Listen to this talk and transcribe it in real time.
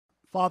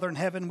Father in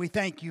heaven, we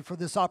thank you for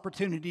this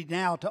opportunity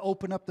now to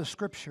open up the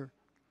Scripture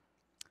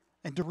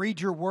and to read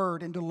your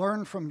word and to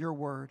learn from your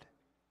word.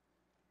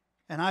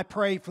 And I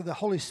pray for the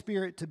Holy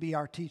Spirit to be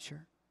our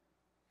teacher.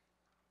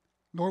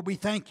 Lord, we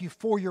thank you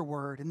for your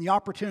word and the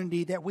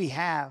opportunity that we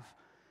have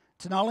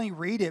to not only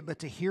read it, but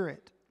to hear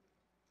it.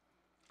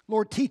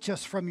 Lord, teach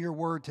us from your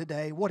word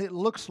today what it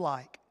looks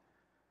like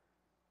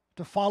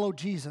to follow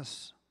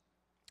Jesus,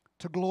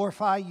 to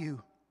glorify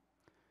you,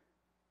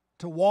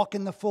 to walk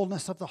in the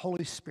fullness of the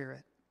Holy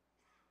Spirit.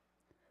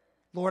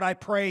 Lord, I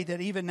pray that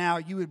even now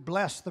you would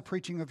bless the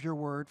preaching of your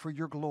word for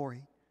your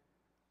glory.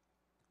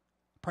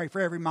 Pray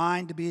for every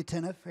mind to be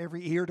attentive,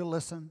 every ear to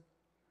listen,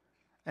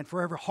 and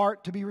for every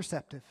heart to be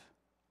receptive.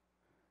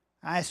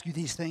 I ask you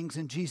these things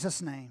in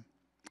Jesus' name.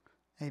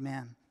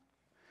 Amen.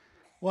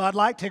 Well, I'd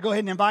like to go ahead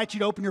and invite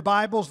you to open your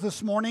Bibles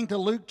this morning to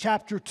Luke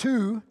chapter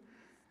 2.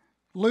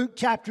 Luke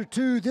chapter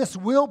 2, this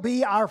will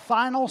be our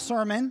final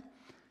sermon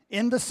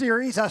in the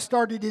series I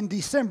started in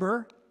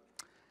December,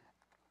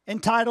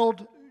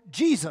 entitled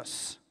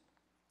Jesus.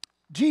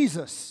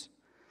 Jesus.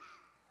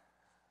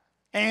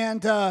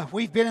 And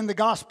we've been in the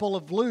Gospel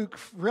of Luke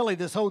really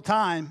this whole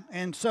time,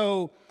 and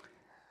so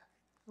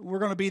we're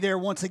going to be there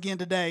once again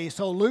today.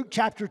 So Luke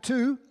chapter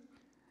 2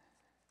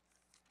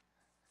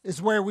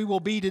 is where we will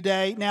be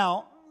today.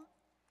 Now,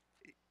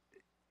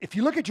 if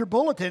you look at your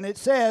bulletin, it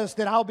says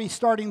that I'll be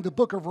starting the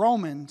book of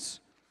Romans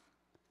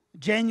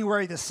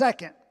January the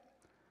 2nd.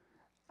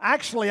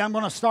 Actually, I'm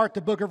going to start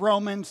the book of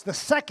Romans the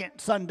second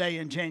Sunday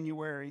in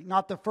January,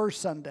 not the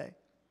first Sunday.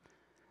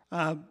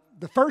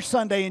 The first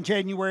Sunday in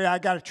January, I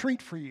got a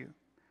treat for you.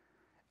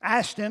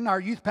 Ashton,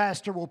 our youth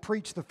pastor, will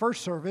preach the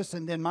first service,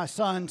 and then my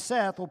son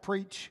Seth will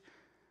preach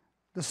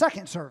the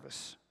second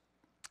service.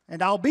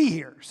 And I'll be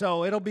here,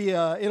 so it'll be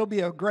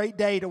a great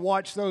day to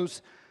watch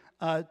those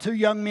two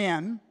young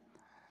men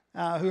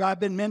who I've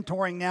been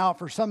mentoring now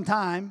for some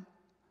time,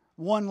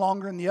 one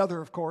longer than the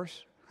other, of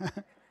course.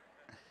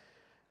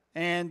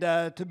 And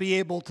to be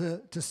able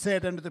to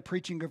sit under the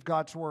preaching of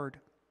God's Word.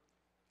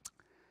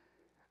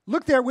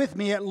 Look there with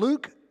me at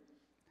Luke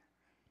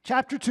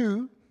chapter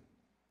 2,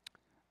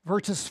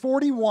 verses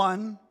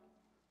 41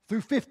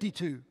 through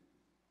 52.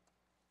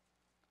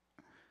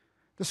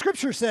 The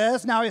Scripture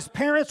says, "Now his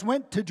parents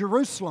went to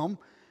Jerusalem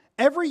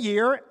every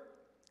year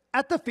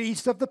at the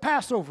feast of the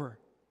Passover.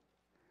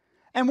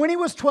 And when he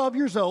was 12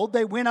 years old,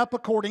 they went up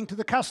according to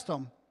the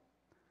custom.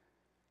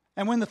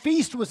 And when the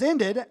feast was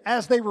ended,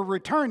 as they were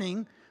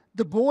returning,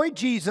 the boy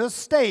Jesus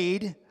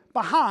stayed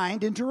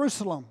behind in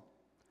Jerusalem.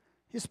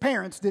 His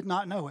parents did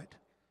not know it.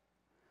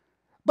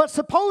 But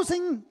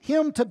supposing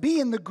him to be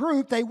in the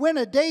group, they went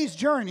a day's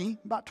journey,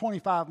 about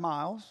 25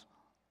 miles.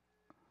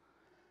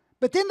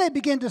 But then they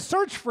began to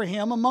search for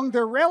him among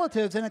their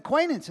relatives and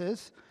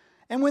acquaintances.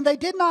 And when they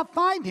did not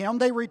find him,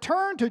 they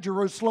returned to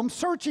Jerusalem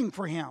searching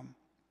for him.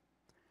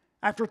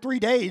 After 3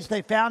 days,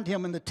 they found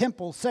him in the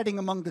temple, sitting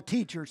among the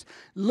teachers,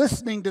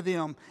 listening to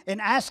them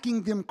and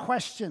asking them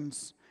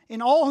questions.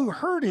 And all who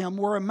heard him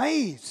were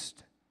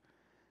amazed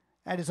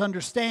at his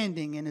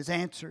understanding and his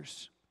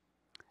answers.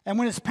 And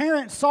when his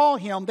parents saw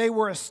him, they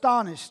were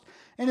astonished.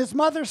 And his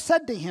mother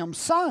said to him,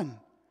 'Son,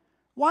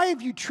 why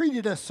have you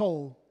treated us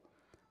so?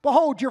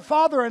 Behold, your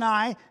father and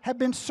I have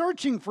been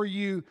searching for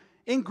you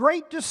in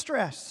great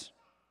distress.'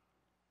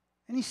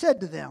 And he said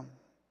to them,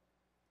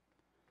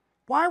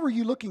 'Why were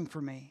you looking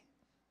for me?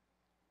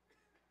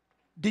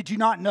 Did you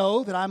not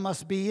know that I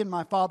must be in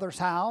my father's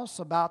house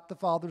about the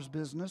father's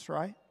business?'"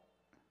 Right?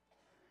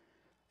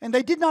 And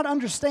they did not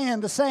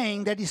understand the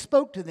saying that he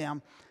spoke to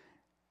them.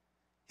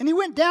 And he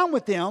went down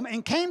with them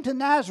and came to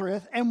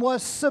Nazareth and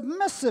was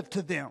submissive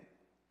to them.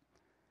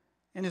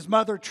 And his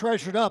mother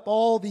treasured up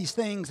all these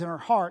things in her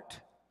heart.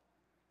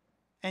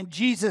 And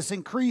Jesus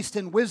increased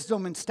in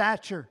wisdom and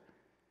stature,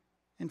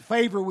 in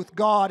favor with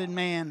God and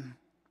man.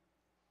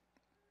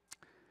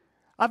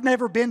 I've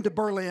never been to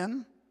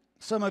Berlin.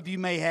 Some of you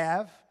may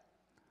have.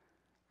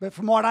 But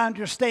from what I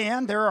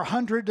understand, there are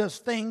hundreds of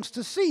things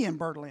to see in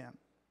Berlin.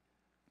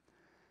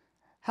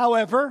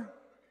 However,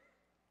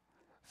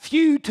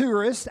 few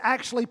tourists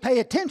actually pay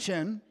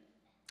attention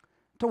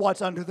to what's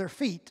under their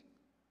feet.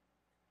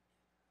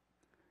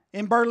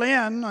 In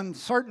Berlin, on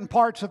certain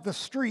parts of the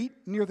street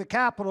near the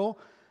capital,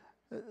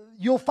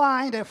 you'll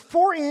find a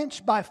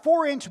 4-inch by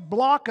 4-inch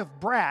block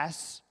of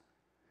brass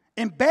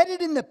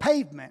embedded in the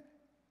pavement.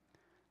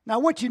 Now,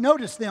 once you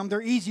notice them,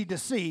 they're easy to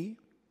see,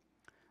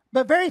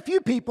 but very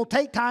few people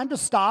take time to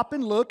stop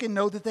and look and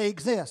know that they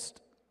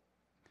exist.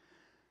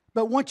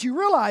 But once you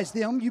realize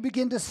them, you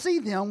begin to see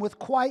them with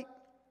quite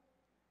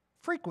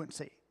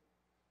frequency.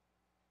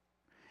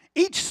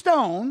 Each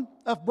stone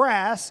of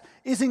brass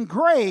is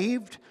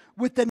engraved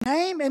with the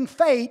name and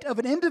fate of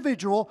an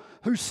individual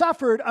who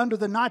suffered under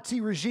the Nazi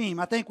regime.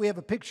 I think we have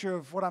a picture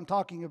of what I'm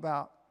talking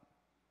about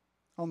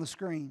on the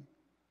screen.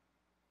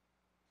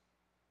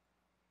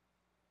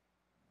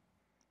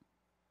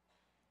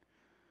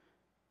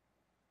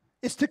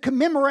 It's to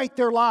commemorate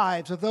their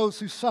lives of those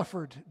who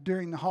suffered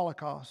during the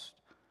Holocaust.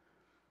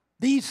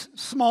 These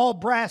small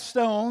brass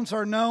stones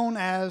are known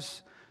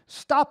as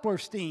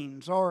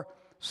Staplersteins or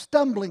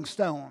stumbling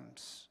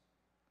stones.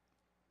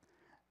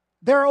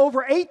 There are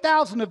over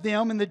 8,000 of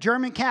them in the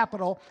German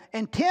capital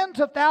and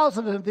tens of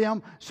thousands of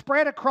them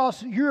spread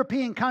across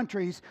European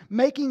countries,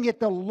 making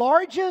it the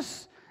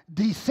largest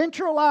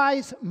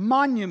decentralized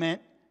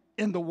monument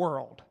in the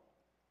world.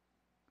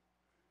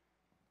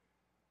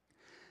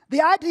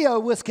 The idea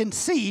was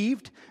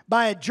conceived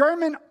by a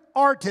German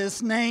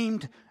artist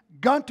named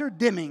Gunter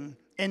Deming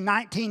in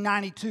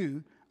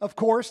 1992, of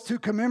course, to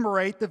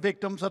commemorate the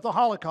victims of the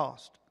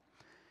Holocaust.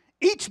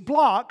 Each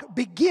block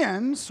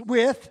begins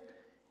with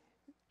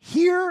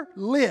 "Here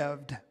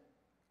lived."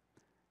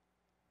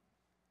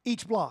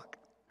 Each block.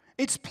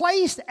 It's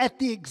placed at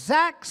the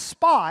exact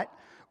spot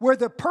where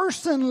the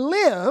person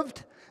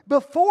lived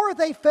before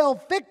they fell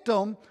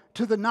victim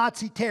to the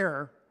Nazi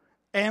terror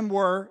and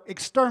were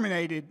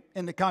exterminated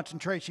in the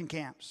concentration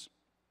camps.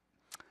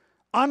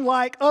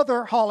 Unlike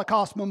other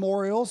Holocaust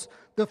memorials,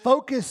 the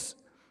focus,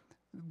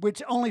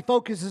 which only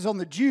focuses on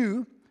the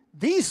Jew,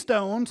 these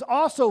stones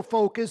also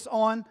focus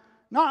on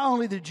not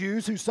only the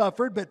Jews who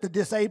suffered, but the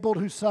disabled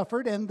who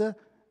suffered and the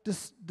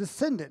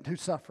descendant who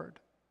suffered.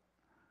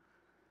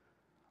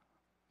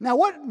 Now,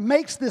 what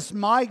makes this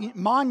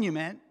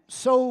monument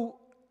so,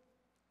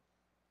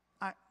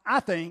 I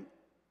think,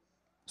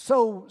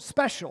 so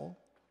special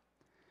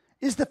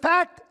is the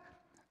fact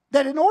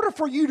that in order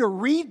for you to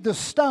read the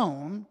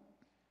stone,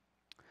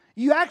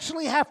 you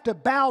actually have to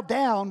bow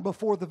down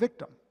before the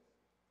victim.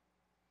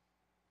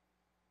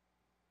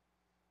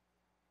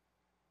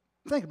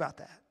 Think about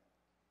that.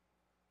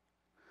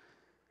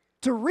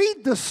 To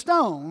read the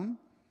stone,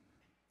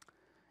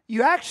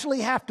 you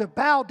actually have to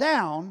bow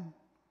down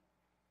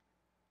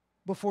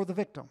before the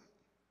victim.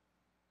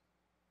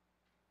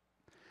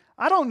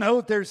 I don't know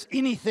if there's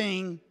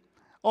anything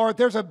or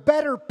there's a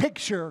better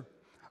picture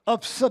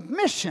of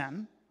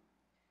submission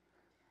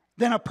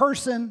than a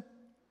person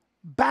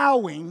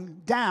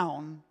bowing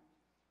down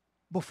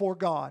before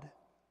God.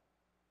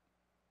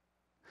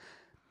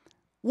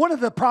 One of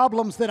the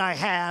problems that I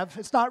have,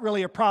 it's not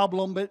really a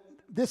problem, but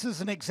this is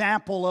an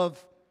example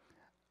of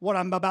what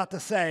I'm about to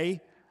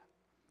say.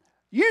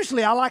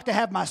 Usually I like to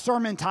have my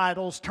sermon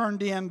titles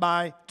turned in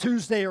by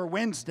Tuesday or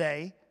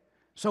Wednesday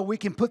so we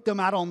can put them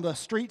out on the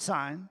street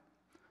sign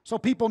so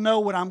people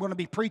know what I'm going to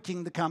be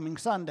preaching the coming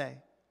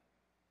Sunday.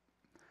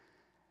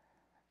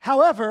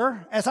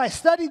 However, as I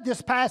studied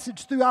this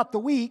passage throughout the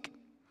week,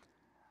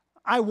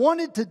 I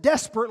wanted to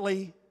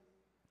desperately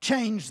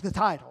change the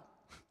title.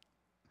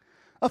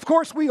 Of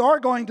course, we are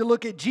going to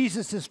look at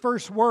Jesus'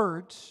 first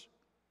words,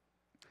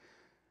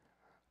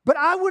 but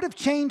I would have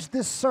changed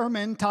this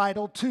sermon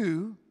title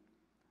to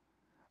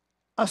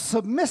 "A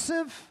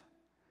Submissive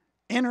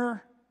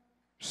Inner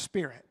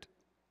Spirit."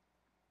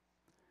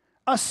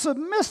 A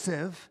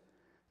submissive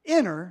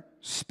inner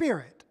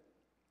spirit.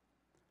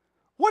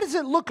 What does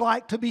it look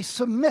like to be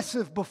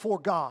submissive before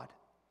God?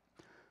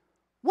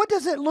 What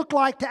does it look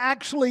like to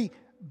actually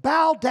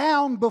bow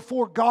down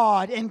before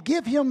God and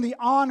give Him the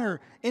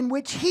honor in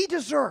which He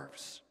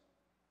deserves?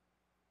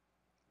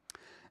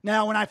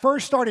 Now, when I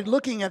first started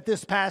looking at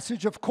this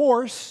passage, of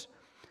course,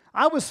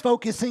 I was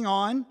focusing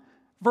on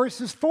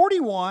verses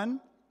 41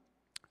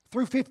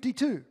 through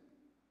 52.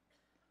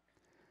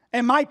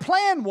 And my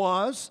plan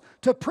was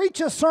to preach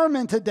a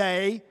sermon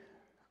today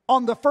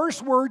on the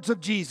first words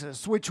of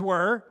Jesus, which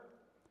were,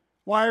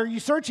 "Why are you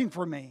searching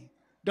for me?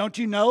 Don't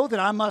you know that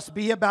I must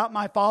be about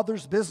my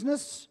Father's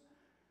business?"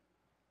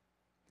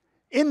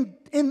 In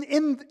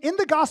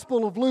the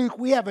Gospel of Luke,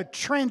 we have a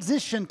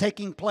transition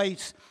taking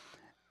place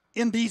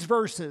in these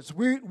verses.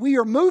 We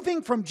are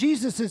moving from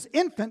Jesus'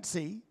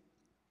 infancy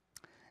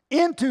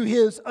into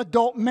His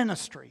adult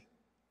ministry.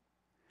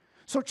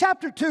 So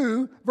chapter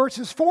 2,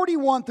 verses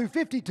 41 through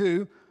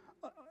 52,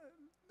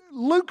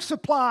 Luke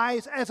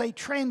supplies as a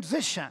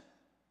transition.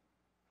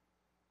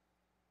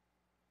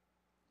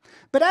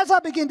 But as I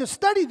begin to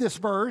study this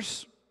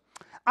verse,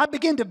 I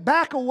begin to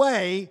back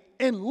away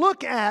and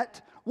look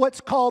at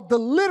what's called the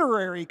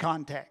literary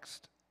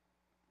context.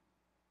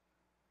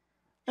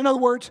 In other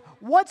words,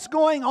 what's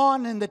going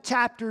on in the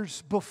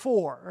chapters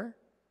before?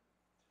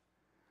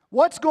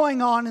 What's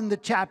going on in the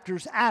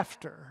chapters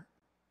after?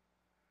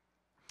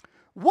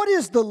 What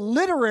is the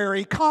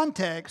literary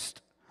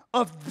context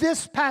of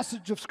this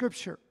passage of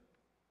Scripture?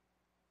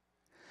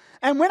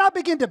 And when I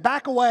begin to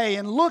back away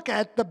and look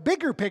at the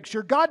bigger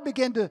picture, God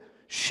began to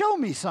show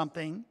me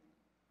something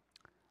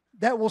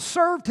that will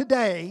serve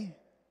today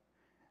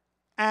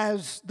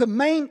as the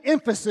main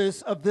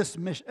emphasis of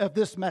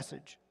this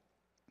message.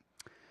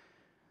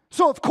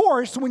 So, of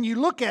course, when you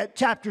look at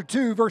chapter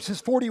 2, verses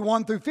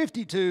 41 through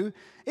 52,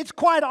 it's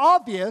quite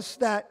obvious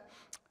that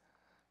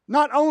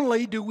not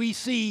only do we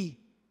see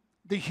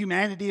the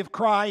humanity of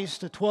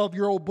Christ, a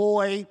 12-year-old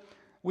boy,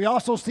 we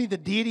also see the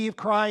deity of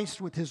Christ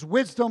with His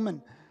wisdom,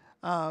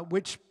 and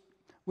which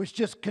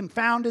just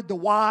confounded the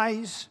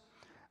wise.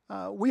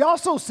 We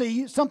also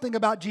see something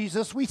about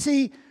Jesus. We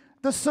see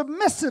the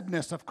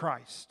submissiveness of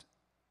Christ.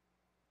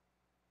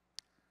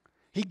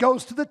 He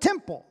goes to the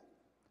temple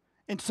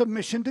in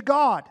submission to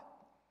God.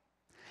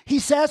 He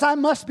says, I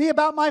must be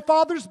about my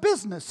Father's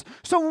business.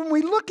 So when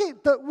we look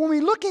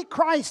at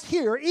Christ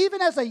here,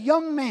 even as a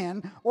young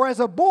man or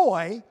as a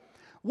boy,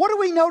 what do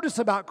we notice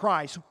about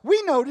Christ?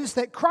 We notice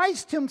that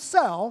Christ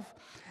himself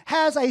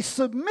has a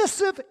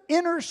submissive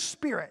inner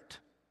spirit.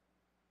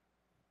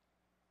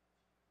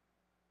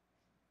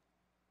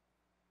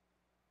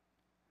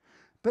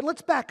 But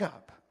let's back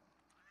up.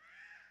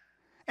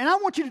 And I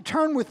want you to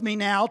turn with me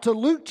now to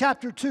Luke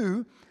chapter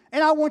 2,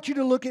 and I want you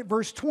to look at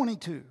verse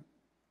 22.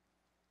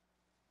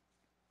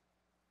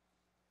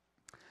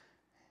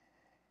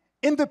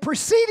 In the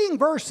preceding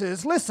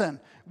verses, listen,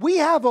 we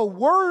have a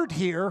word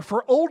here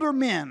for older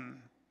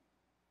men.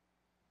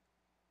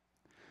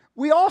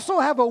 We also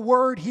have a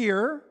word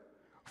here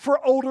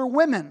for older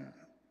women.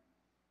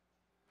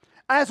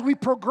 As we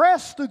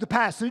progress through the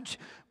passage,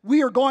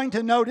 we are going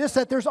to notice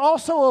that there's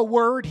also a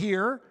word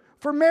here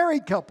for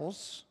married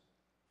couples.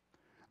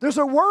 There's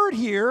a word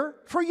here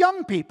for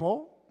young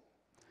people.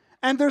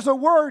 And there's a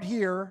word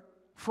here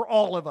for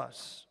all of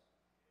us.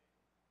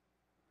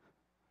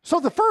 So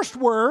the first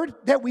word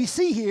that we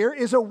see here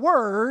is a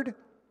word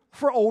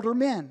for older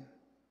men.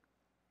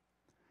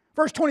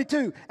 Verse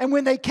 22, and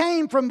when they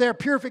came from their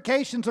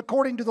purifications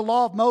according to the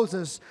law of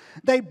Moses,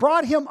 they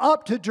brought him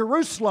up to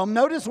Jerusalem.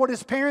 Notice what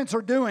his parents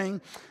are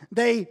doing.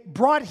 They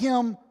brought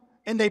him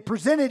and they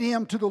presented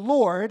him to the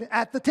Lord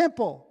at the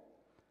temple.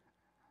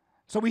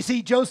 So we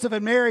see Joseph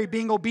and Mary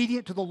being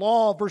obedient to the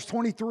law. Verse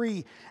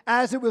 23,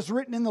 as it was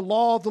written in the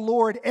law of the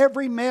Lord,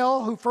 every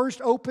male who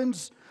first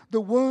opens the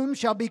womb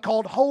shall be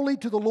called holy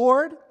to the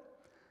Lord,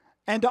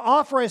 and to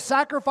offer a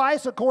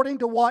sacrifice according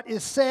to what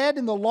is said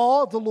in the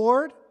law of the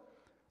Lord,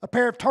 a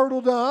pair of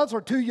turtle doves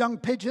or 2 young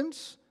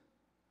pigeons.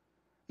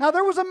 Now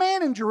there was a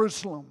man in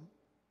Jerusalem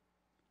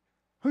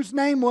whose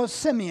name was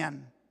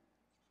Simeon.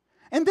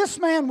 And this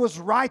man was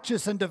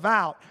righteous and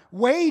devout,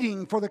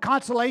 waiting for the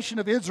consolation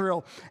of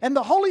Israel. And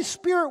the Holy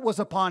Spirit was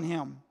upon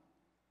him.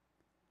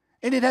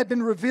 And it had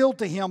been revealed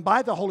to him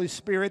by the Holy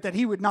Spirit that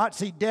he would not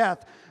see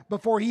death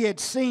before he had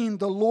seen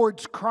the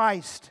Lord's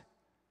Christ.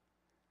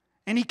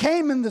 And he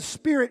came in the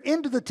Spirit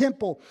into the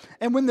temple.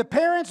 And when the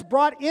parents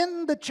brought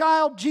in the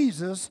child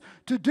Jesus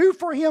to do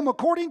for him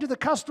according to the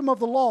custom of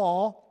the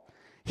law,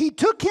 he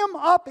took him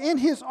up in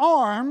his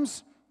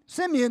arms,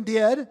 Simeon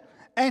did,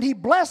 and he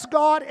blessed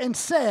God and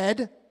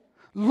said,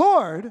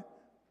 Lord,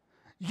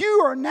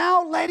 you are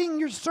now letting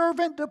your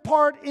servant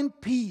depart in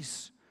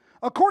peace.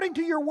 According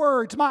to your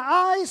words, my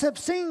eyes have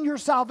seen your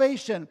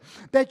salvation,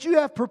 that you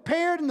have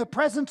prepared in the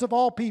presence of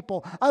all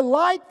people, a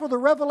light for the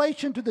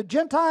revelation to the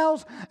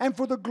Gentiles and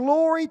for the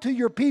glory to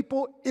your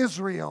people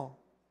Israel.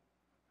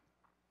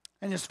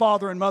 And his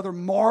father and mother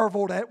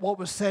marveled at what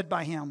was said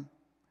by him.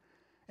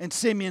 And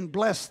Simeon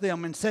blessed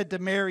them and said to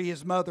Mary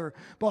his mother,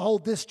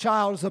 behold, this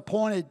child is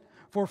appointed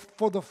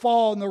for the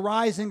fall and the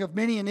rising of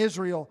many in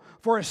Israel,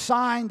 for a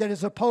sign that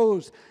is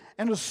opposed,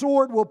 and a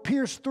sword will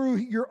pierce through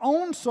your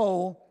own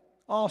soul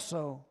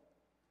also,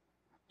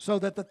 so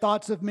that the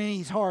thoughts of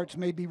many's hearts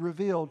may be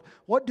revealed.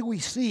 What do we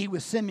see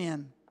with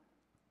Simeon?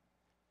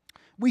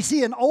 We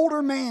see an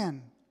older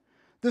man.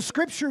 The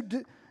scripture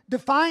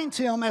defines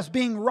him as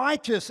being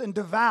righteous and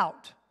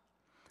devout.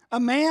 A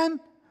man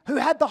who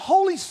had the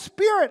Holy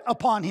Spirit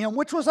upon him,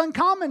 which was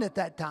uncommon at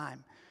that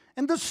time.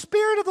 And the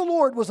Spirit of the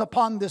Lord was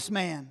upon this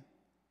man.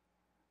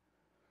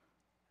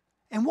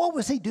 And what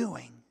was he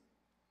doing?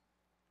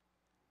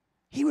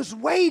 He was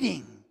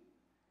waiting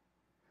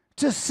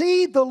to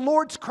see the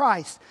Lord's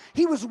Christ.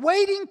 He was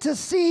waiting to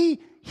see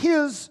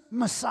his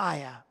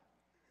Messiah.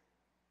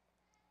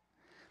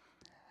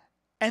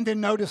 And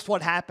then notice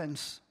what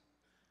happens.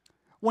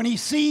 When he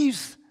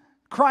sees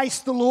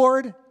Christ the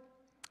Lord,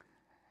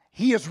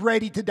 he is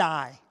ready to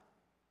die.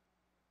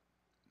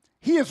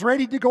 He is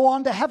ready to go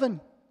on to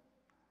heaven.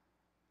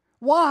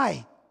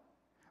 Why?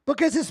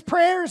 Because his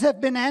prayers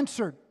have been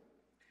answered.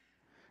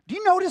 Do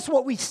you notice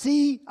what we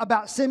see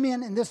about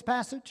Simeon in this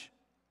passage?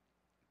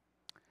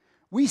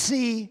 We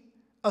see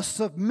a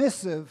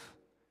submissive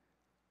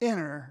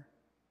inner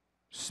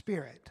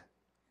spirit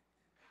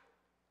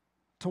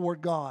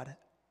toward God.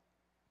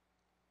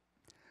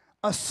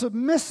 A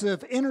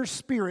submissive inner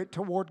spirit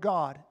toward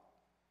God.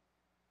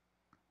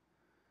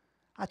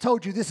 I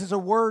told you this is a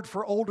word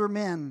for older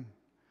men.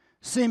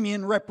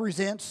 Simeon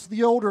represents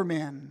the older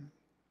men.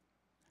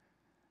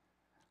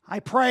 I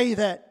pray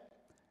that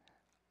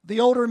the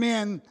older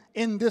men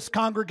in this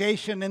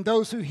congregation and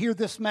those who hear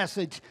this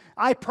message,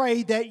 I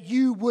pray that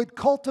you would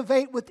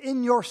cultivate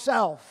within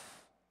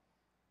yourself,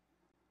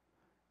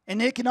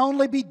 and it can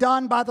only be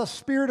done by the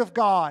Spirit of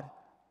God,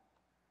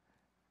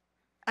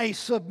 a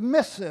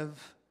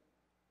submissive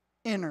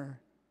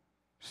inner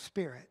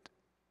spirit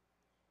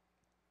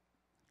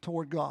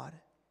toward God.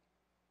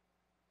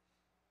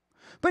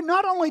 But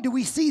not only do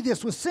we see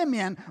this with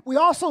Simeon, we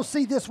also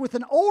see this with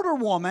an older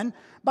woman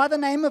by the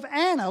name of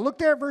Anna. Look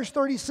there at verse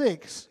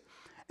 36.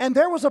 And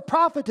there was a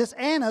prophetess,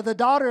 Anna, the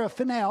daughter of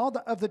Phanuel,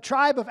 of the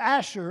tribe of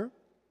Asher,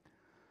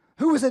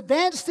 who was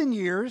advanced in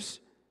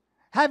years,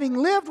 having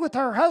lived with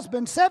her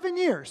husband 7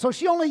 years. So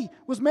she only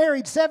was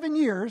married 7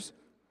 years,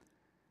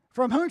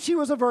 from whom she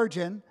was a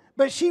virgin.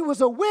 but she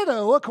was a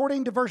widow,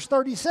 according to verse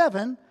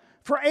 37,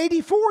 for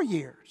 84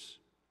 years.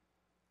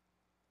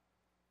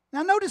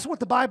 Now notice what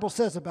the Bible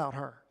says about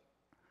her.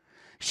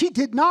 She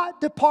did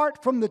not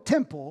depart from the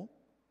temple,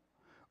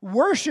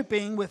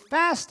 worshiping with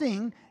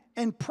fasting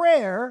and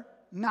prayer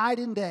night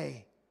and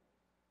day.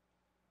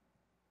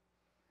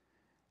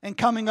 And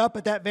coming up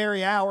at that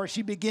very hour,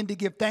 she began to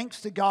give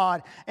thanks to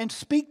God and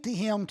speak to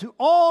Him, to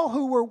all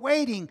who were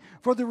waiting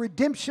for the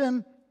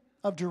redemption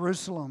of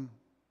Jerusalem.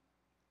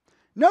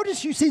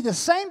 Notice you see the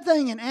same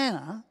thing in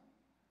Anna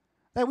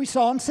that we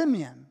saw in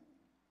Simeon.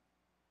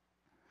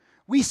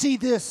 We see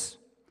this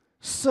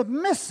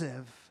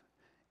submissive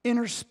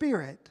inner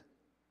spirit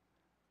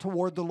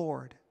toward the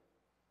Lord.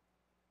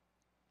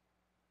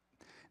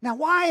 Now,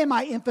 why am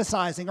I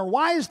emphasizing, or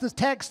why is the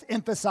text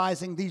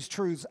emphasizing these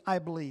truths, I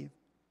believe?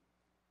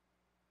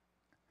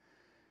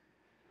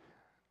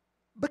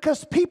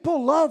 Because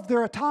people love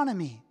their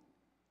autonomy.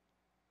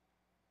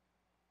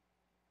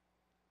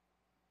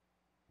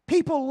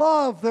 People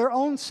love their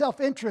own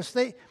self-interest.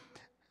 If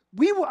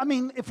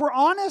we're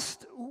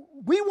honest,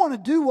 we want to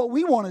do what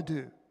we want to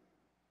do.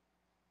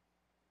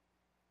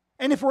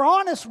 And if we're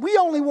honest, we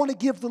only want to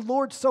give the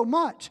Lord so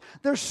much.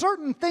 There's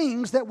certain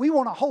things that we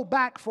want to hold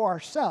back for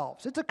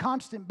ourselves. It's a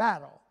constant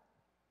battle.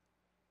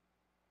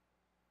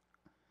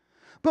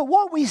 But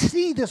what we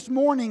see this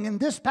morning in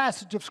this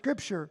passage of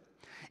Scripture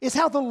is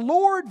how the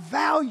Lord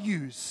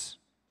values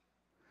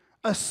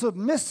a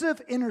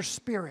submissive inner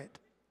spirit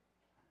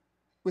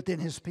within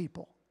His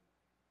people.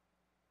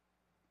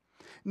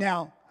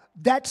 Now,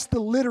 that's the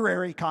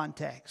literary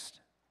context.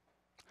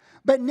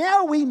 But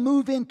now we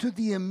move into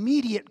the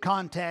immediate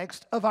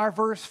context of our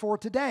verse for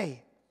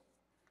today.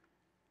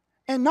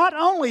 And not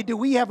only do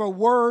we have a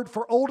word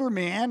for older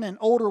men and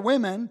older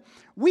women,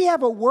 we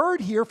have a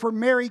word here for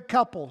married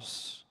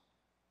couples.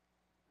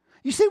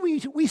 You see,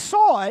 we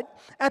saw it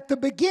at the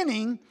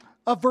beginning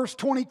of verse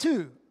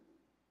 22.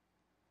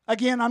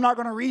 Again, I'm not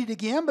going to read it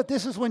again, but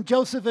this is when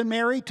Joseph and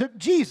Mary took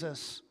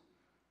Jesus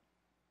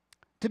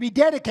to be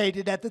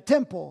dedicated at the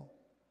temple.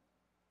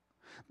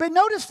 But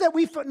notice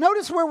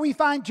where we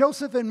find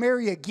Joseph and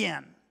Mary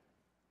again.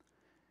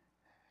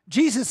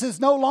 Jesus is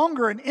no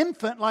longer an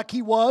infant like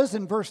he was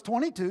in verse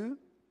 22.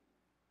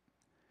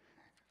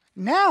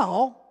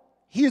 Now,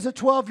 he is a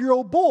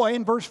 12-year-old boy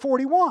in verse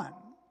 41.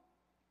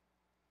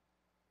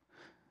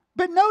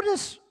 But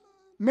notice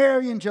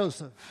Mary and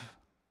Joseph.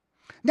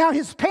 Now,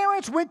 his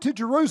parents went to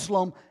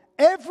Jerusalem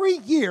every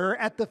year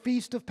at the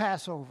feast of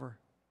Passover.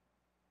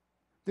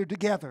 They're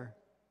together.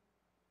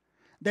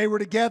 They were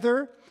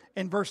together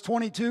in verse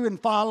 22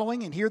 and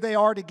following, and here they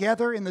are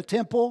together in the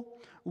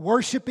temple,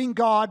 worshiping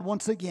God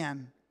once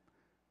again.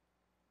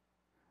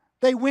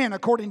 They went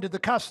according to the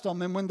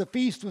custom, and when the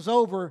feast was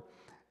over,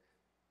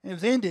 it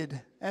was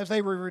ended. As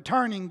they were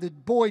returning, the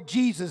boy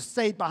Jesus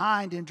stayed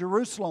behind in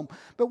Jerusalem.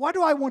 But what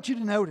do I want you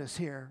to notice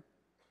here?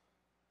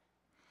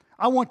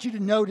 I want you to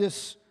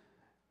notice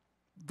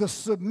the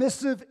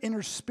submissive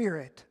inner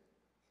spirit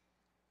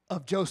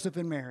of Joseph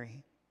and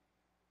Mary.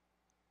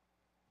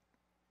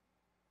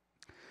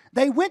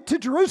 They went to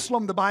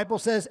Jerusalem, the Bible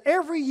says,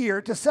 every year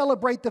to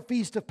celebrate the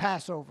feast of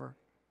Passover.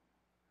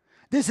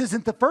 This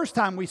isn't the first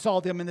time we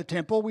saw them in the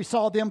temple. We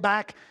saw them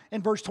back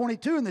in verse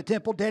 22 in the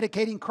temple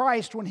dedicating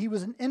Christ when he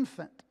was an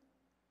infant.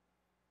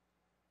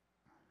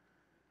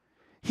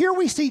 Here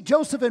we see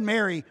Joseph and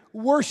Mary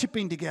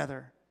worshiping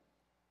together,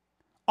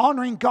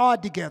 honoring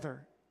God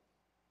together,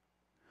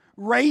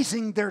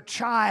 raising their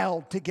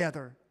child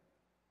together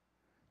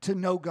to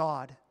know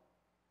God.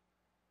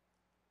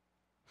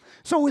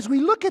 So as we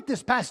look at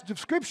this passage of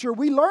Scripture,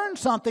 we learn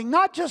something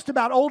not just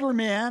about older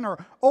men or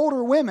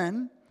older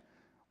women.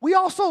 We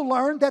also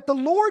learn that the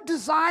Lord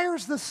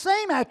desires the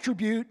same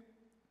attribute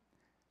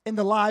in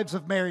the lives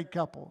of married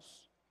couples.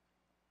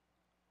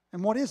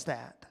 And what is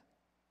that?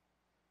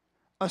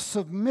 A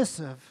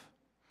submissive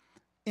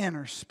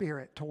inner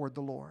spirit toward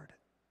the Lord.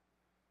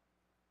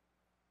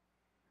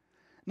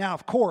 Now,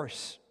 of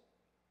course,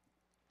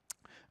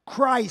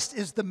 Christ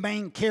is the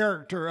main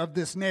character of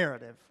this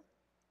narrative.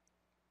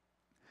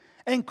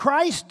 And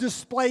Christ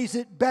displays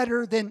it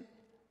better than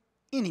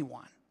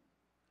anyone.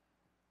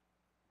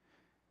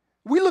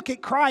 We look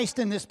at Christ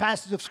in this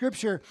passage of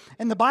Scripture,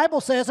 and the Bible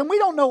says, and we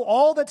don't know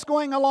all that's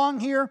going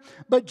along here,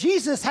 but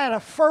Jesus had a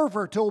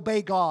fervor to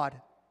obey God.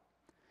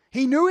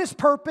 He knew his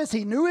purpose,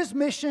 he knew his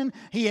mission,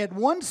 he had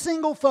one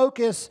single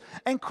focus,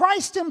 and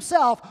Christ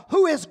himself,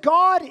 who is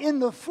God in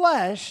the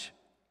flesh,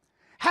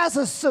 has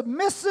a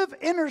submissive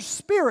inner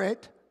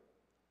spirit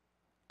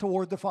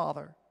toward the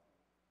Father.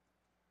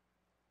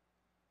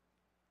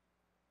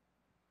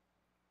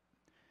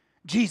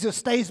 Jesus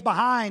stays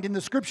behind, and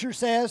the Scripture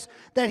says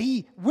that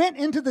he went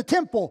into the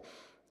temple.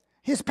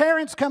 His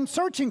parents come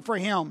searching for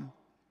him.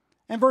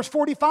 And verse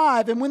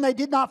 45, and when they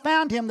did not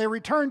find him, they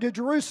returned to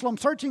Jerusalem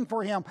searching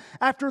for him.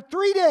 After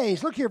 3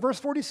 days, look here, verse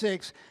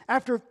 46,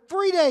 after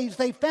 3 days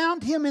they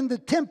found him in the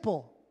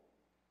temple,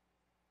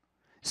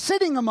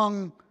 sitting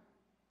among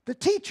the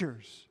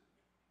teachers.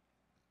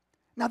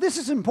 Now this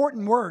is an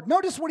important word.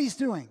 Notice what he's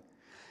doing.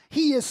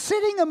 He is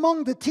sitting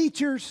among the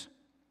teachers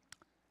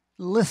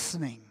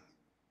listening.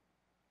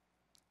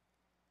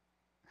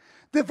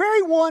 The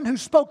very one who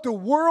spoke the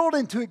world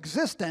into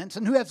existence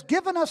and who has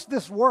given us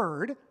this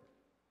word,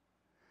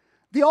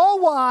 the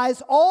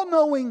all-wise,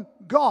 all-knowing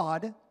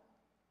God,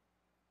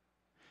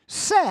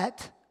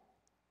 sat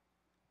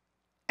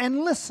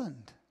and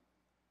listened.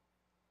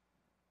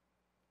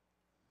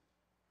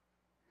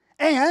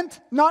 And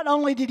not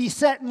only did he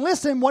sit and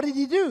listen, what did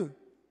he do?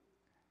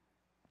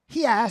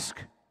 He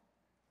asked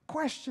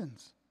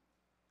questions.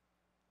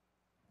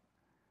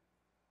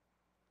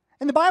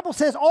 And the Bible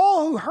says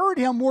all who heard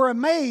him were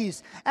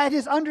amazed at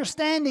his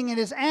understanding and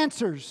his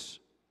answers.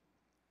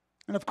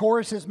 And of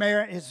course, his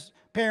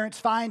parents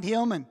find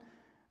him and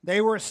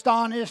they were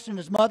astonished. And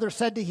his mother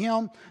said to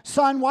him,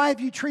 "Son, why have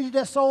you treated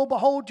us so?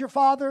 Behold, your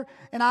father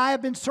and I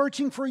have been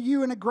searching for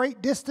you in a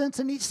great distance."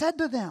 And he said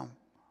to them,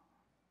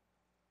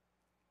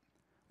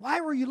 "Why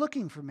were you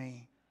looking for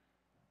me?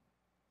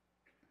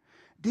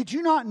 Did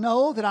you not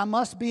know that I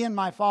must be in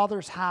my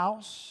Father's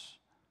house?"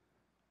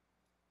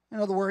 In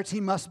other words, he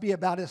must be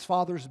about his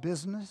Father's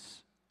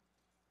business.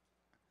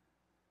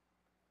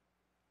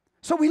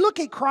 So we look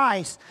at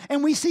Christ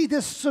and we see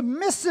this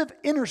submissive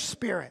inner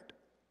spirit.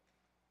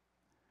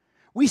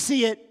 We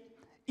see it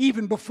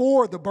even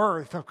before the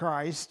birth of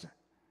Christ,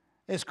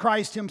 as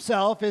Christ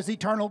himself is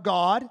eternal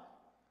God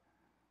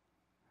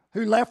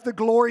who left the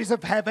glories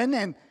of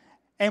heaven,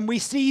 and we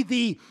see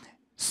the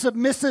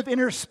submissive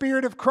inner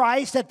spirit of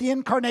Christ at the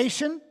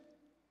incarnation.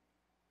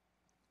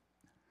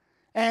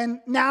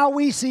 And now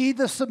we see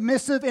the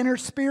submissive inner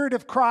spirit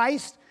of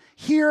Christ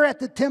here at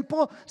the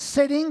temple,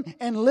 sitting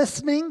and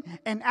listening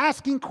and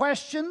asking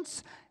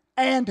questions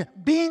and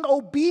being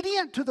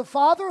obedient to the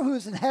Father who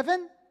is in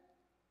heaven.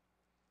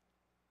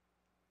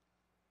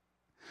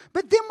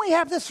 But then we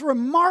have this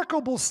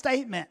remarkable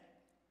statement.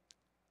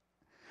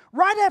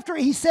 Right after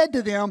he said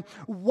to them,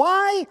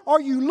 "Why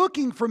are you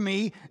looking for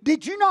me?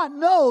 Did you not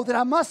know that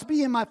I must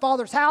be in my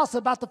Father's house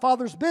about the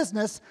Father's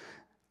business?"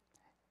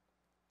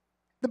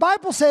 The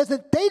Bible says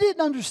that they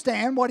didn't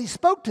understand what he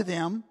spoke to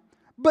them,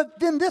 but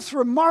then this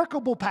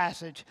remarkable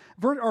passage,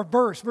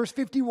 verse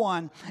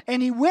 51,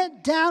 "And he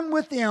went down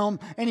with them,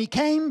 and he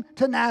came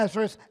to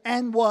Nazareth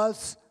and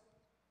was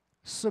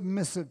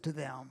submissive to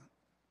them."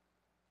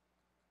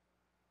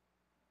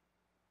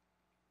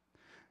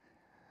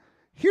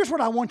 Here's what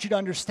I want you to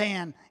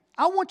understand.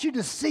 I want you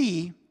to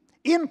see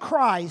in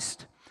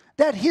Christ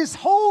that his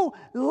whole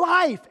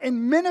life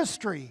and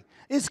ministry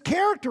is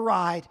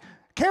characterized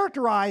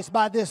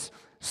by this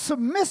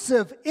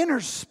submissive inner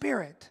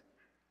spirit.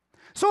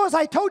 So as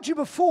I told you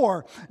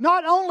before,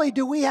 not only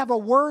do we have a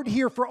word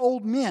here for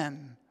old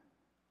men,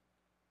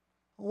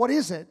 what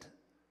is it?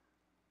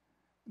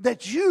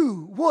 That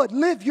you would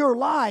live your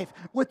life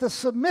with a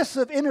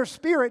submissive inner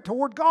spirit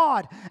toward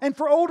God. And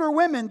for older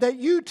women, that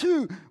you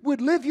too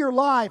would live your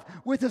life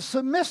with a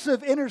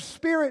submissive inner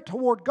spirit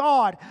toward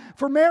God.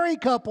 For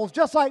married couples,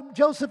 just like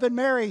Joseph and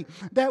Mary,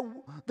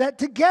 that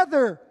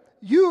together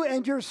you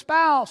and your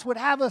spouse would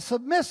have a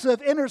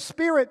submissive inner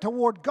spirit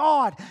toward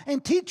God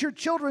and teach your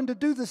children to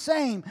do the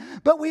same.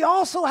 But we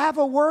also have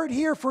a word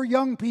here for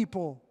young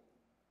people.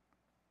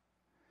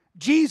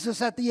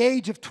 Jesus at the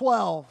age of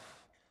 12.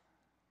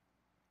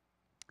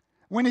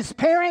 When his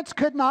parents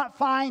could not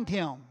find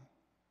him,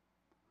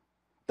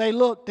 they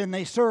looked and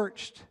they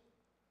searched.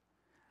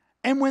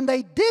 And when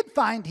they did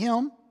find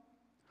him,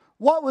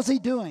 what was he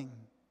doing?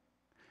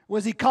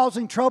 Was he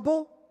causing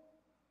trouble?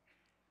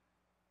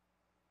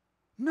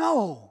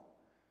 No.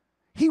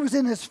 He was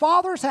in his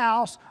Father's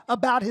house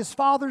about his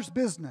Father's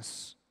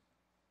business.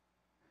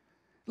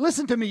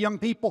 Listen to me, young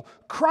people.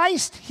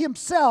 Christ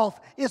himself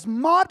is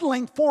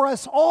modeling for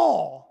us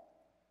all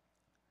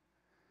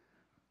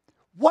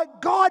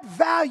what God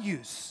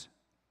values.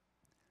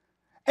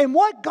 And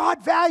what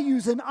God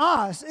values in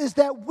us is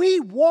that we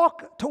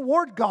walk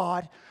toward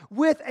God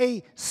with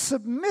a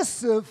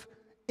submissive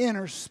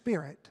inner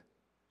spirit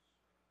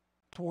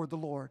toward the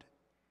Lord.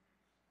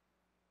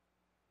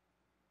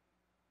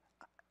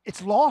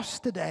 It's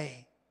lost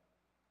today.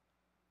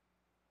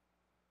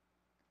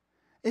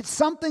 It's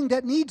something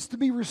that needs to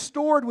be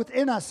restored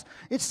within us.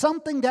 It's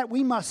something that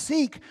we must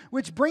seek,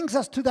 which brings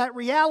us to that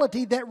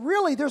reality that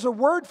really there's a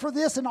word for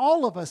this in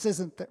all of us,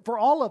 isn't there? For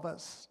all of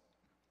us.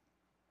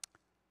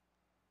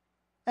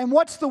 And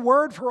what's the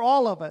word for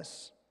all of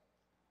us?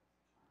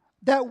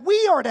 That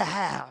we are to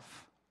have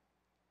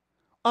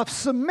a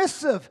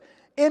submissive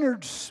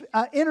inner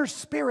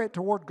spirit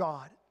toward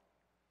God.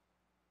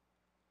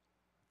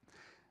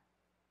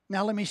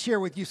 Now let me share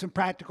with you some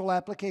practical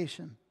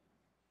application.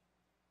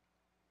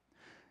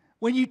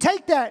 When you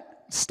take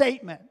that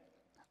statement,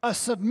 a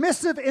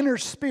submissive inner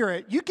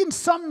spirit, you can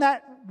sum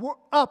that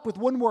up with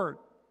one word: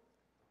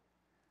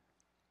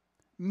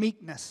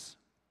 meekness.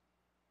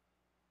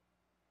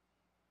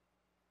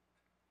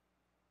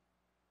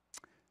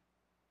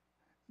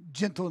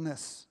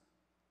 Gentleness.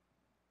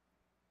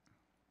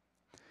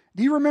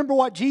 Do you remember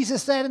what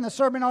Jesus said in the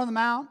Sermon on the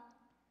Mount?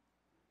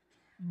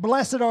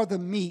 Blessed are the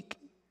meek,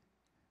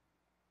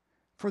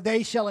 for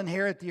they shall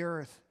inherit the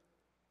earth.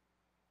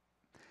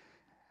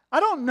 I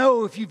don't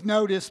know if you've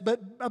noticed,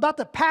 but about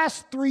the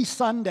past 3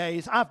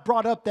 Sundays, I've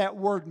brought up that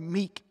word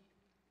meek.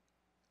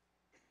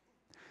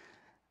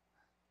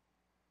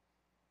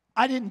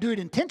 I didn't do it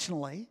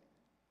intentionally.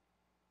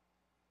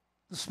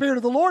 The Spirit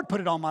of the Lord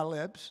put it on my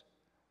lips.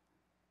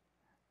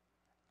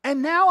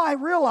 And now I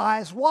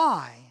realize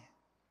why.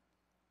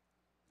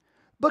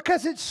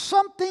 Because it's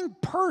something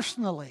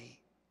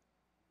personally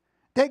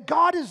that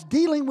God is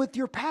dealing with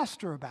your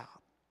pastor about.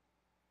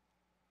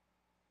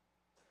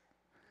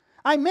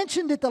 I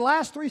mentioned it the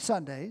last 3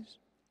 Sundays.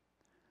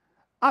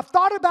 I've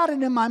thought about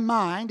it in my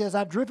mind as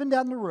I've driven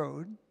down the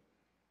road.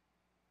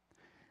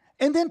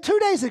 And then 2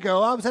 days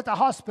ago, I was at the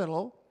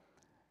hospital,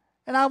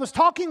 and I was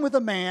talking with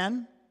a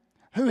man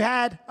who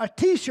had a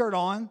T-shirt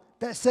on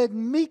that said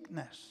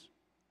meekness.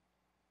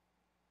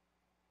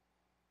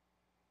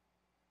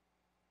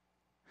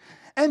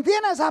 And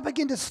then as I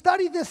begin to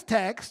study this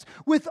text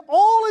with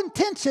all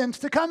intentions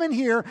to come in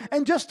here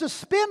and just to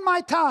spend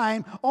my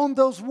time on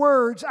those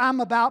words,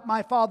 I'm about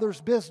my Father's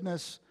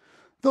business,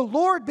 the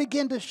Lord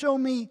began to show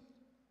me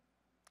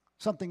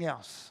something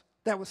else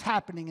that was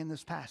happening in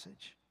this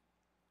passage.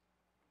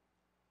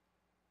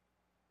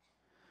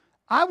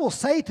 I will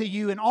say to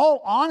you in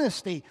all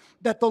honesty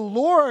that the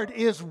Lord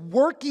is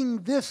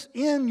working this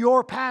in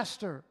your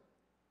pastor.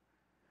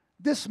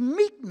 This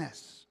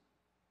meekness.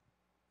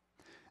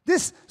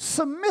 This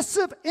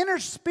submissive inner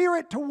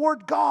spirit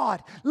toward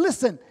God.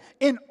 Listen,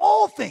 in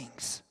all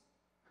things,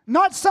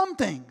 not some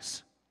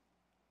things,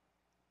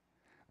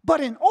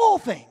 but in all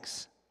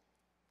things.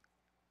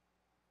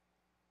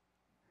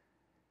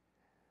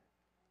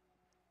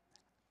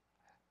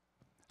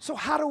 So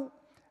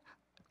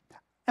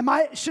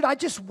should I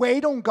just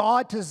wait on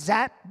God to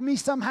zap me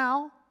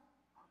somehow?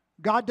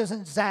 God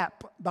doesn't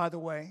zap, by the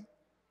way.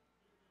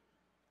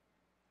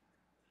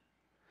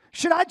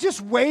 Should I just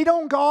wait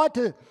on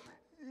God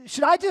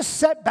should I just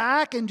sit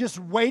back and just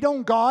wait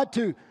on God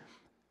to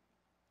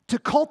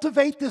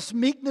cultivate this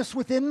meekness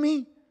within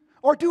me?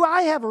 Or do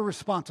I have a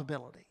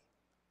responsibility?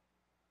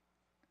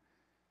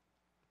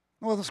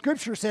 Well, the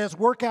scripture says,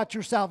 work out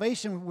your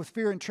salvation with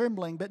fear and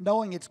trembling, but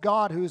knowing it's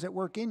God who is at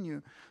work in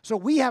you. So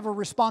we have a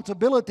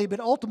responsibility, but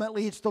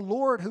ultimately it's the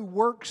Lord who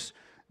works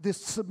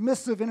this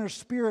submissive inner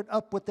spirit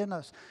up within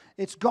us.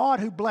 It's God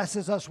who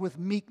blesses us with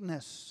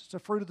meekness. It's a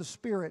fruit of the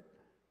Spirit,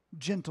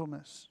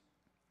 gentleness.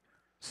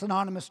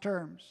 Synonymous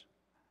terms.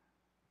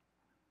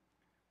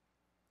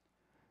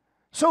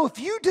 So if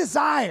you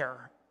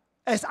desire,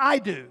 as I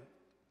do,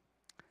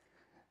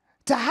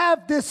 to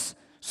have this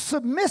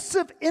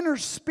submissive inner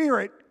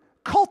spirit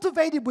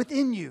cultivated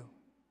within you,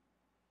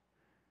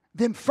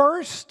 then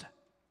first,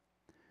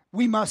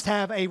 we must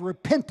have a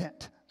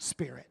repentant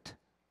spirit.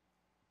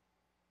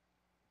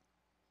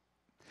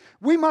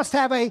 We must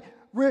have a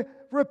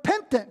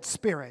repentant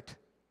spirit.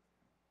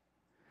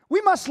 We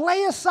must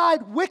lay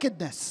aside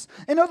wickedness.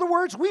 In other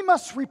words, we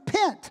must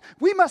repent.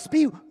 We must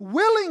be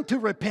willing to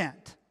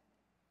repent.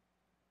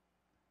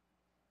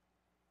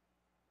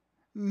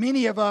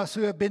 Many of us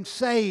who have been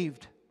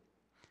saved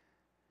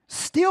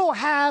still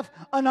have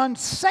an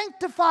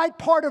unsanctified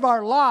part of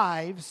our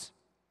lives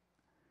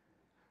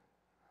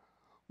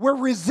where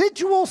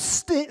residual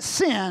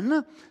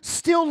sin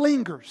still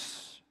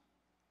lingers.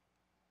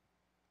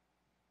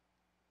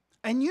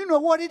 And you know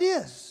what it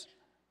is.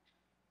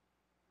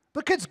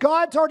 Because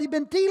God's already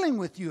been dealing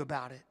with you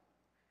about it.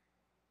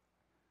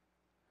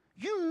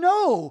 You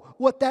know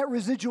what that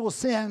residual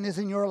sin is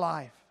in your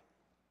life.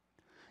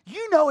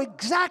 You know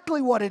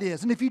exactly what it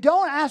is. And if you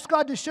don't, ask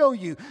God to show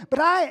you. But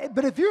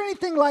if you're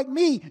anything like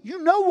me,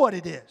 you know what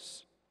it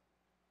is.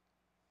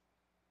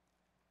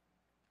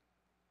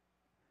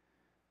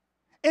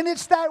 And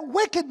it's that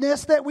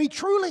wickedness that we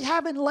truly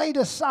haven't laid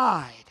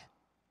aside.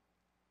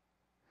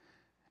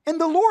 And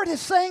the Lord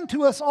is saying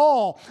to us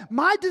all,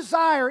 my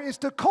desire is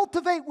to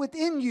cultivate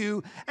within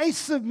you a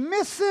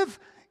submissive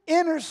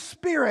inner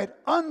spirit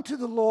unto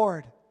the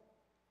Lord.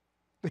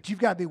 But you've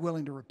got to be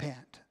willing to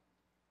repent.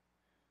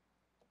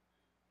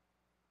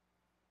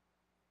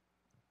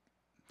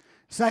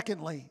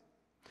 Secondly,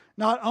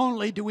 not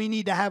only do we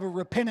need to have a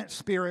repentant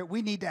spirit,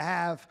 we need to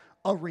have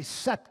a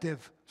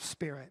receptive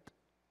spirit.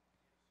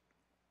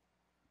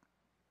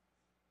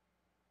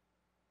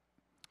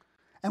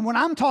 And when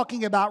I'm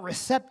talking about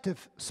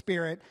receptive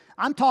spirit,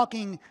 I'm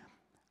talking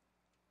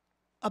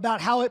about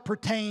how it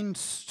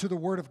pertains to the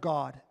Word of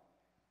God.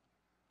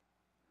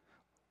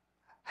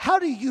 How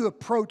do you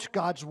approach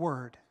God's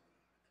Word?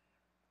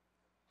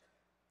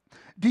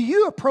 Do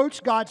you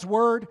approach God's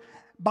Word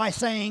by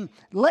saying,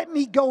 let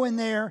me go in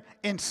there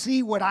and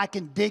see what I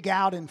can dig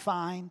out and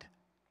find?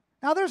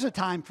 Now, there's a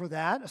time for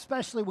that,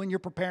 especially when you're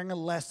preparing a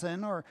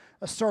lesson or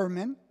a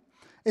sermon.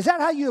 Is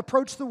that how you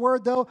approach the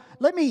Word, though?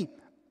 Let me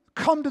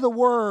come to the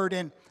Word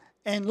and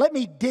let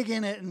me dig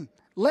in it and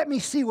let me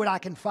see what I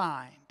can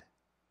find.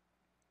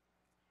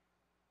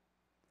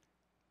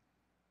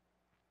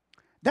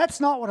 That's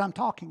not what I'm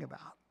talking about.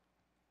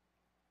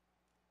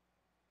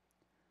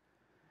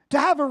 To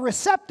have a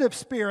receptive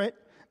spirit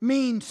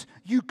means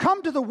you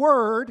come to the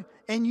Word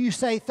and you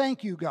say,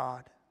 thank you,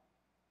 God.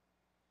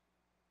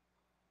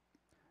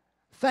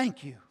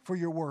 thank you for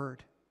your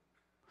word.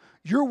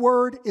 Your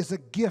word is a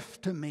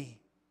gift to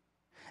me,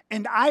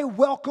 and I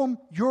welcome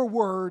your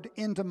word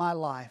into my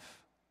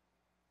life.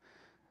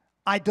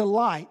 I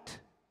delight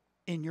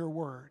in your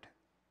word.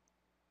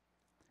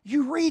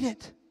 You read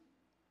it,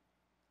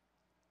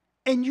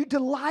 and you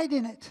delight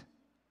in it,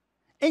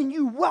 and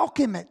you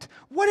welcome it.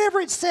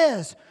 Whatever it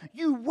says,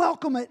 you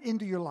welcome it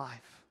into your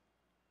life.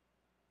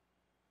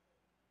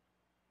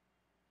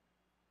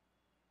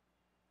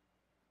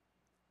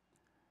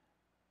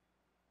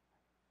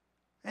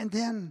 And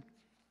then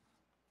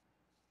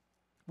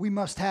we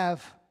must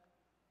have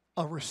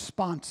a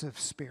responsive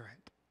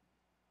spirit.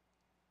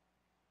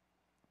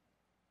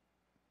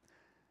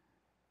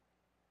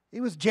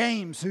 It was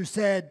James who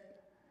said,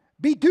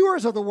 "Be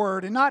doers of the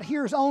word and not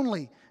hearers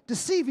only,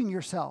 deceiving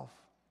yourself."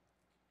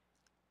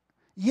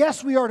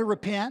 Yes, we are to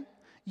repent.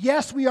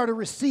 Yes, we are to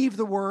receive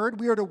the word.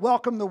 We are to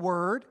welcome the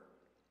word.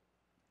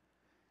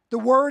 The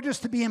word is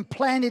to be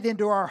implanted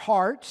into our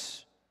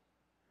hearts.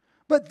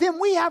 But then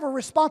we have a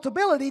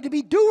responsibility to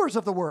be doers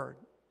of the word.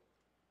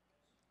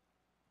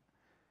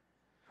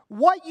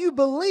 What you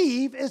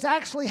believe is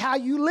actually how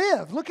you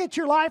live. Look at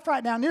your life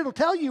right now, and it'll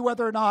tell you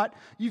whether or not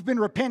you've been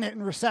repentant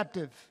and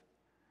receptive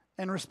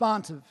and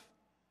responsive.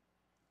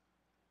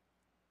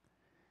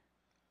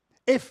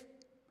 If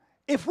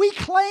we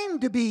claim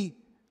to be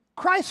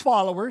Christ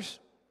followers,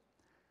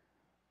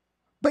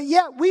 but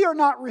yet we are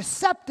not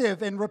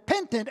receptive and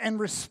repentant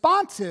and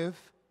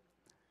responsive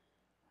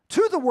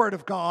to the Word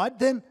of God,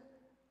 then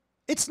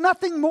it's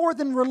nothing more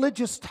than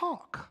religious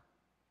talk.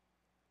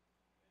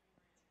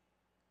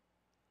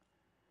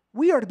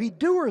 We are to be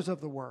doers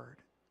of the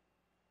Word.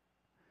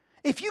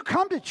 If you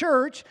come to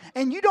church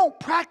and you don't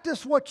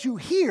practice what you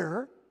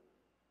hear,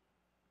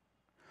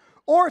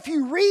 or if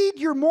you read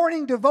your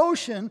morning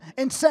devotion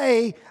and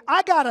say,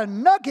 "I got a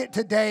nugget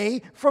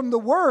today from the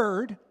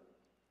Word,"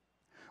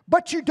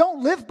 but you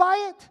don't live by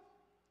it,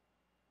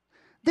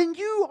 then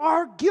you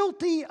are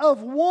guilty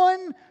of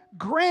one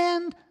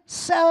grand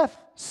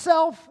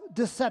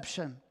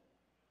self-deception.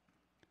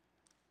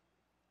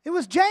 It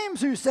was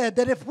James who said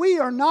that if we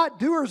are not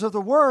doers of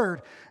the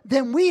word,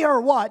 then we are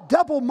what?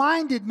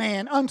 Double-minded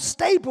man,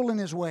 unstable in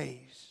his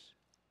ways.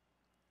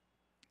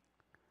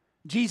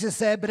 Jesus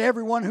said, "But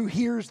everyone who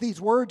hears these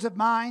words of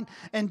mine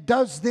and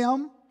does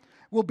them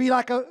will be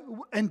like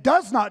and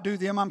does not do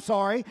them,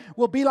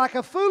 will be like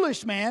a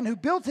foolish man who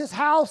built his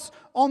house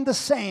on the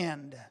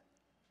sand."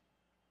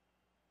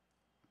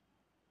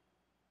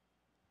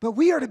 But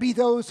we are to be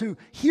those who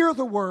hear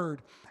the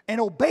word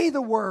and obey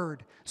the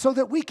word so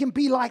that we can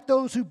be like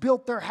those who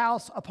built their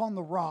house upon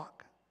the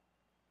rock.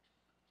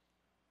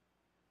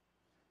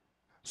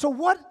 So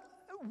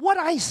what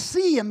I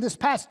see in this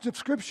passage of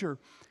Scripture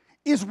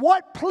is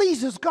what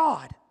pleases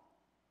God.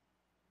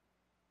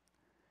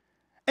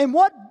 And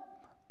what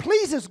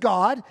pleases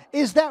God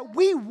is that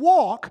we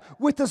walk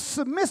with a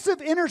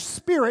submissive inner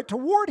spirit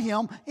toward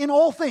Him in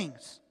all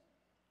things.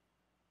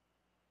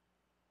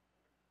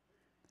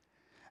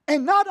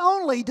 And not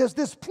only does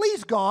this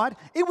please God,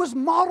 it was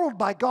modeled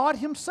by God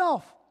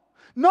Himself.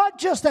 Not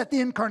just at the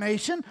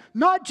incarnation,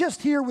 not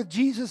just here with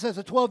Jesus as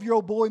a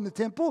 12-year-old boy in the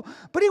temple,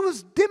 but it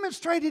was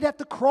demonstrated at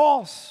the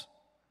cross.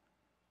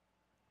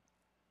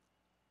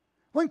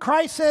 When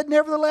Christ said,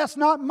 "Nevertheless,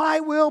 not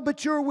my will,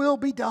 but your will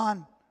be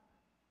done."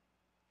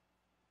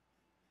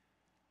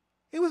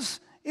 It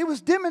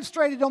was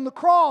demonstrated on the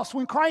cross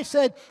when Christ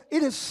said,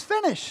 "It is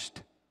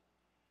finished."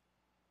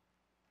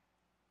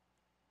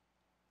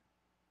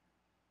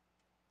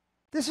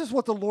 This is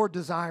what the Lord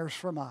desires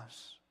from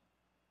us.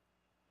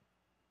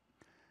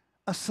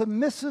 A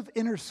submissive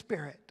inner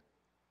spirit.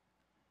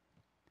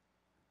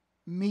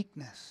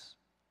 Meekness.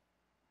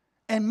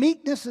 And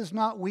meekness is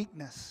not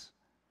weakness.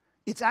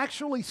 It's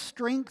actually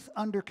strength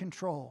under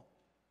control.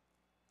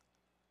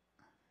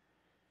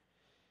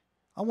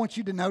 I want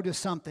you to notice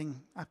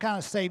something. I kind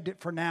of saved it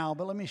for now,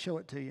 but let me show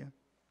it to you.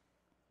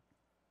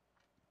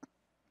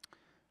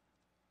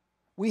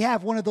 We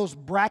have one of those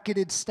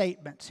bracketed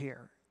statements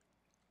here.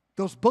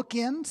 Those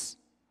bookends,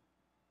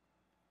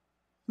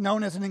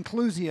 known as an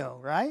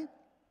inclusio, right?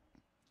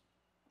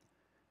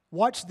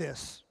 Watch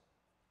this.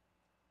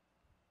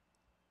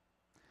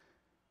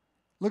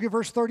 Look at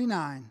verse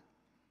 39.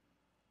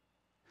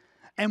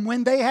 "And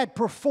when they had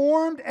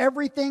performed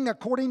everything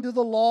according to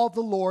the law of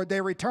the Lord,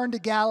 they returned to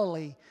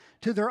Galilee,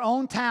 to their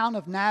own town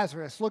of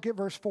Nazareth." Look at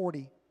verse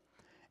 40.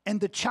 "And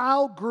the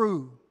child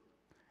grew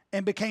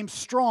and became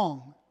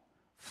strong,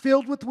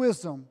 filled with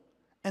wisdom,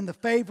 and the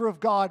favor of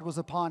God was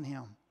upon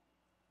him."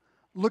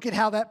 Look at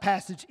how that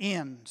passage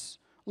ends.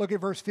 Look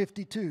at verse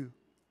 52.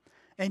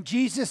 "And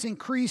Jesus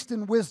increased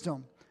in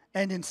wisdom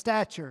and in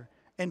stature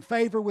and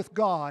favor with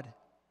God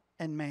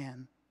and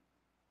man."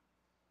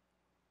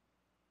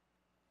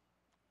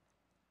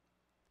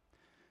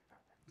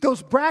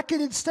 Those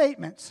bracketed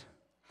statements,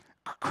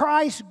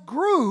 Christ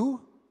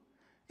grew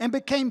and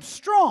became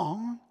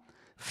strong,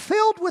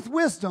 filled with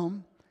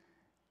wisdom,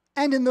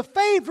 and the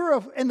favor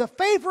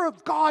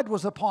of God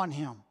was upon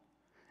him.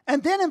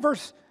 And then in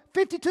verse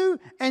 52,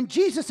 and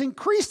Jesus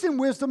increased in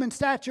wisdom and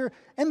stature,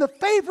 and the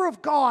favor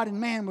of God and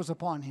man was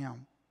upon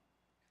him.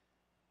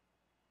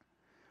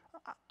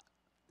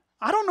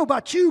 I don't know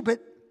about you, but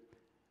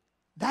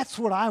that's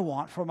what I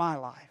want for my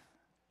life.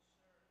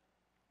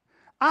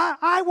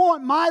 I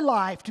want my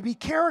life to be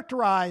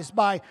characterized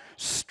by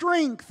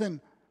strength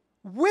and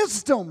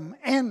wisdom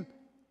and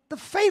the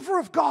favor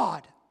of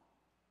God.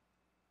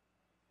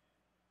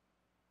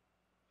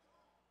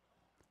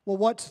 Well,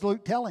 what's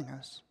Luke telling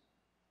us?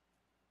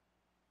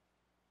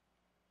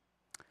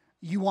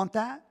 You want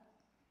that?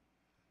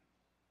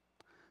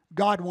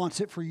 God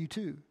wants it for you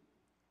too.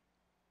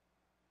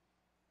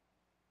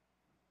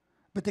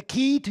 But the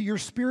key to your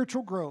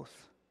spiritual growth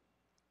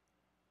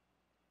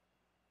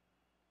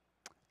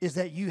is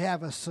that you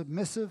have a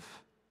submissive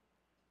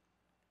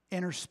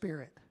inner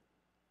spirit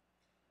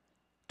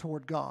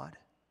toward God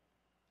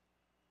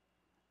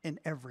in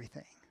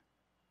everything.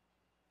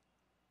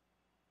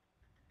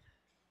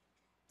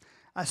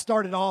 I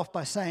started off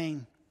by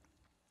saying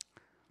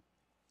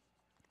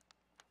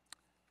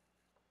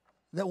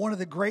that one of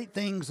the great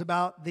things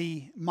about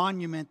the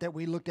monument that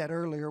we looked at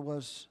earlier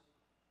was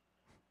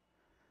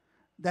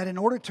that in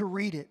order to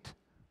read it,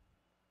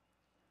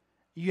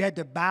 you had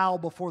to bow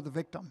before the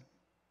victim.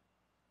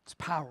 It's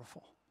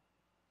powerful.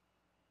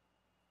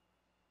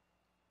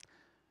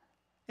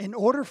 In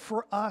order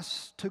for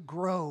us to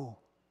grow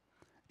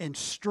in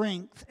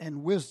strength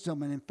and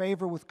wisdom and in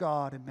favor with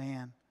God and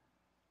man,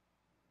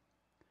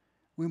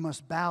 we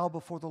must bow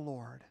before the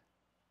Lord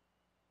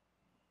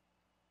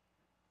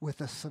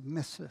with a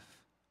submissive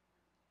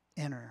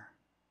inner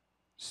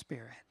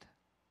spirit.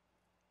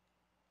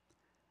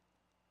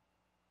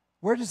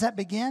 Where does that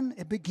begin?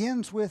 It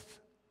begins with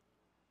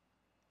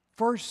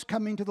first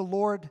coming to the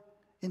Lord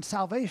in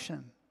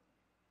salvation.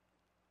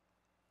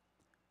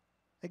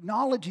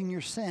 Acknowledging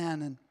your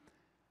sin and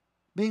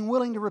being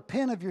willing to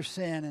repent of your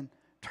sin and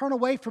turn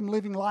away from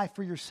living life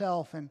for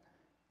yourself and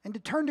to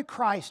turn to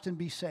Christ and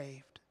be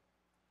saved.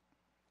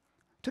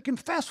 To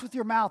confess with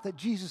your mouth that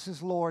Jesus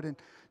is Lord and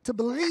to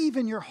believe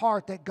in your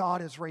heart that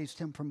God has raised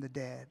him from the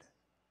dead.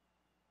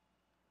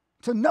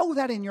 To know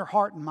that in your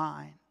heart and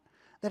mind,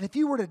 that if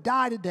you were to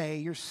die today,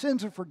 your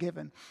sins are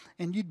forgiven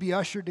and you'd be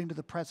ushered into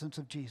the presence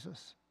of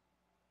Jesus.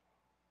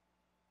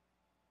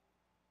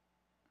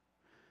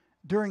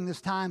 During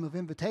this time of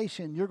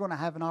invitation, you're going to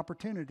have an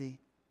opportunity.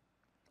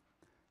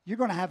 You're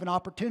going to have an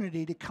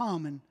opportunity to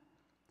come and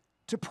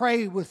to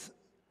pray with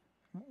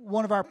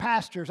one of our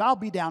pastors. I'll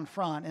be down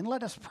front, and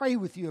let us pray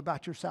with you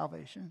about your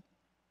salvation.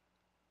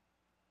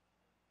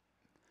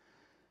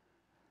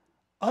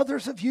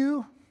 Others of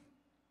you,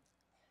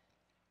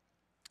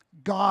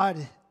 God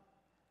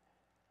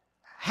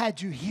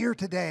had you here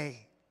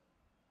today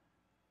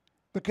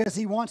because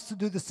he wants to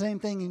do the same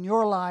thing in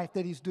your life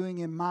that he's doing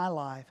in my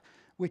life,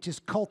 which is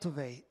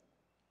cultivate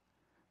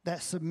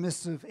that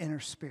submissive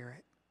inner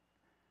spirit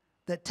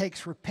that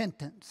takes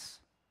repentance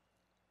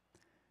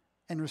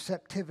and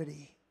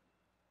receptivity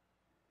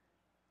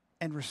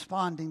and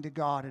responding to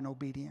God in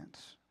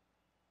obedience.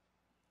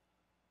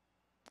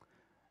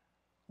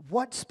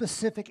 What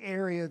specific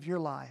area of your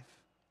life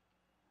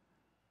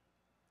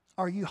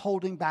are you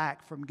holding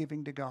back from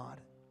giving to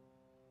God?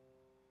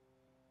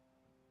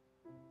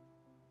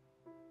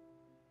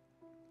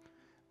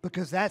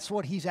 Because that's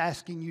what he's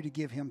asking you to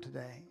give him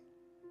today.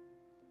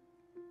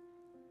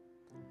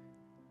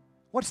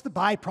 What's the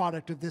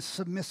byproduct of this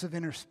submissive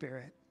inner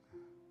spirit?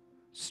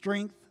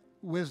 Strength,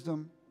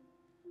 wisdom,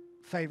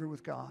 favor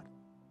with God.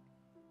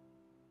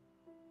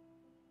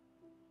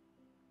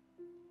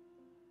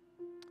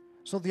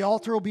 So the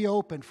altar will be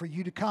open for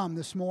you to come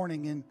this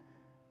morning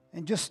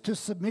and just to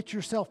submit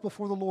yourself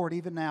before the Lord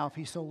even now if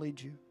he so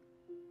leads you.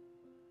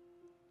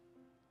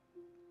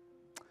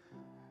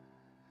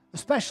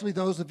 Especially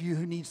those of you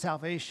who need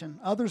salvation.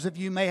 Others of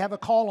you may have a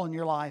call on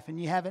your life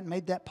and you haven't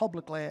made that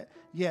public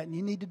yet, and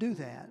you need to do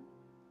that.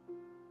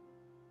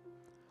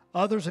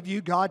 Others of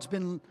you, God's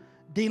been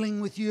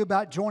dealing with you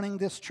about joining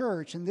this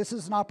church, and this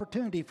is an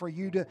opportunity for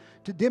you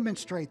to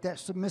demonstrate that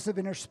submissive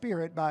inner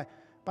spirit by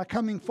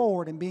coming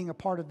forward and being a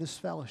part of this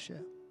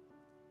fellowship.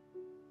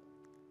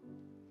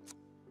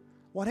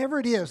 Whatever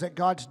it is that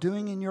God's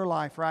doing in your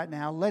life right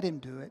now, let him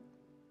do it.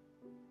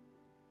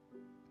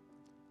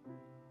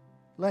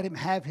 Let him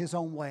have his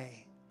own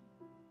way.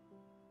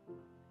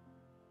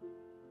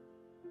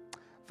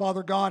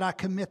 Father God, I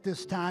commit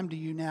this time to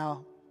you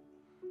now.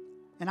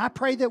 And I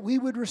pray that we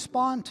would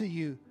respond to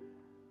you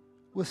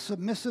with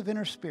submissive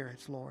inner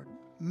spirits, Lord.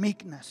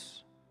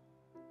 Meekness.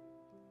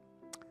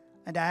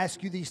 And I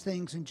ask you these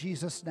things in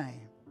Jesus'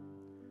 name.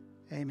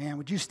 Amen.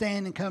 Would you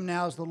stand and come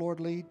now as the Lord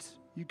leads?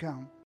 You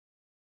come.